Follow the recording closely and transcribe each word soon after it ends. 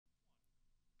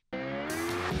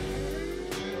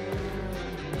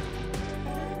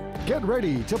Get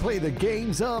ready to play the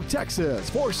games of Texas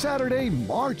for Saturday,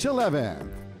 March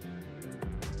 11th.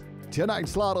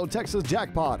 Tonight's Lotto Texas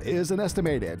jackpot is an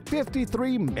estimated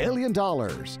 $53 million.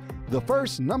 The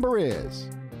first number is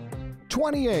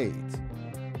 28.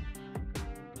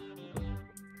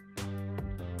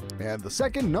 And the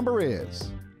second number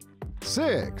is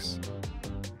 6.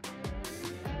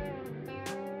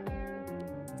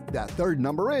 That third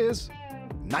number is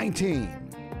 19.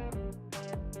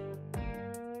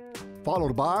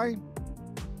 Followed by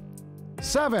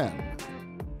 7.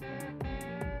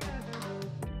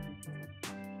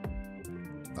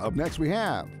 Up next we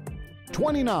have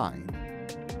 29.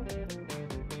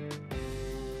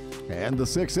 And the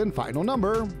sixth and final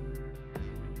number,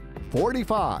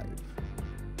 45.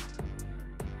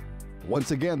 Once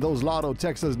again, those Lotto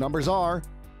Texas numbers are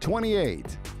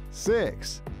 28,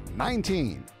 6,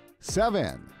 19,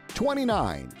 7,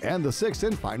 29, and the sixth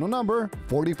and final number,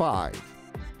 45.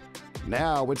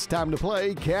 Now it's time to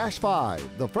play Cash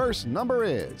 5. The first number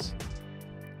is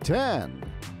 10,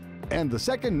 and the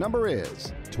second number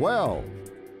is 12.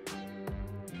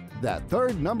 That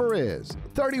third number is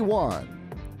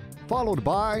 31, followed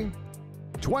by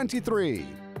 23,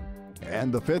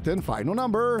 and the fifth and final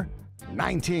number,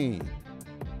 19.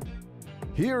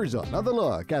 Here's another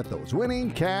look at those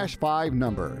winning Cash 5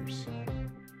 numbers.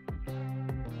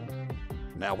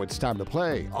 Now it's time to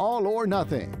play All or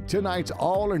Nothing. Tonight's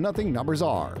All or Nothing numbers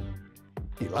are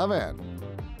 11,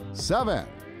 7,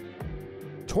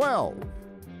 12,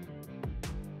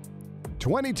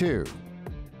 22,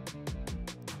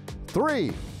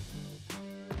 3,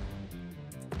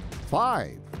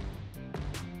 5,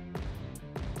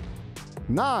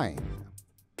 9,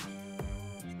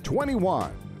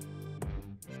 21,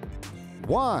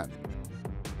 1,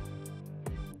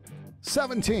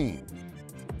 17,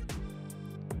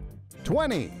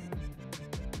 20,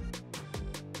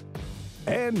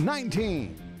 and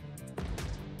 19.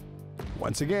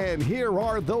 Once again, here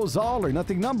are those All or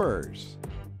Nothing numbers.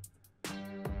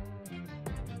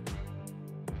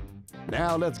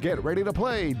 Now let's get ready to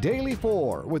play Daily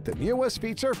 4 with the newest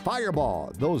feature,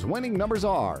 Fireball. Those winning numbers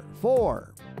are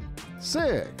 4,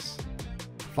 6,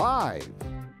 5,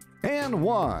 and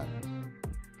 1.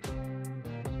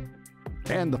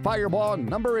 And the Fireball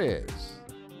number is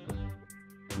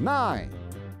 9.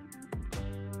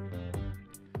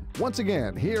 Once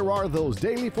again, here are those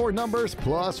Daily 4 numbers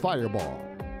plus Fireball.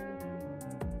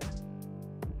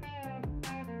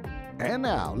 And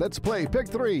now, let's play Pick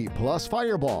 3 plus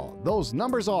Fireball. Those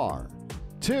numbers are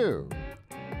 2,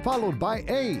 followed by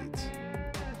 8,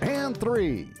 and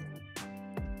 3.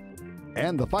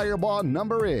 And the Fireball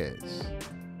number is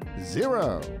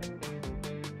 0.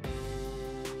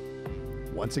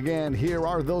 Once again, here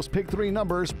are those Pick 3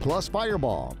 numbers plus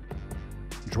Fireball.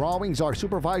 Drawings are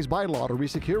supervised by Lottery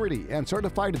Security and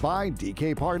certified by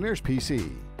DK Partners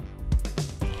PC.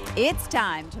 It's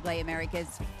time to play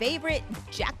America's favorite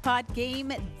jackpot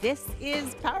game. This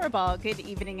is Powerball. Good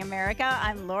evening, America.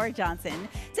 I'm Laura Johnson.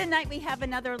 Tonight we have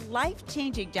another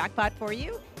life-changing jackpot for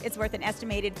you. It's worth an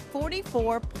estimated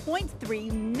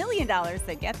 $44.3 million.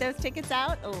 So get those tickets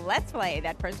out. Let's play.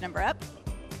 That first number up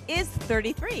is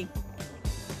 33.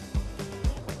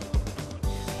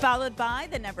 Followed by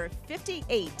the number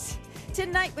 58.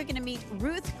 Tonight, we're going to meet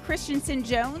Ruth Christensen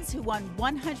Jones, who won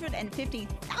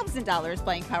 $150,000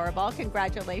 playing Powerball.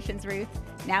 Congratulations, Ruth.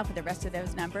 Now for the rest of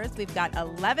those numbers, we've got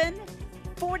 11,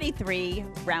 43,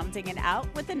 rounding it out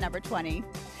with the number 20.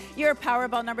 Your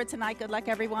Powerball number tonight, good luck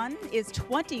everyone, is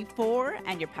 24,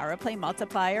 and your Power Play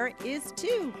multiplier is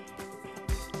 2.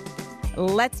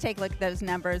 Let's take a look at those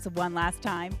numbers one last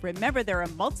time. Remember, there are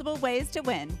multiple ways to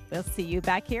win. We'll see you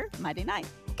back here Monday night.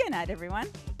 Good night, everyone.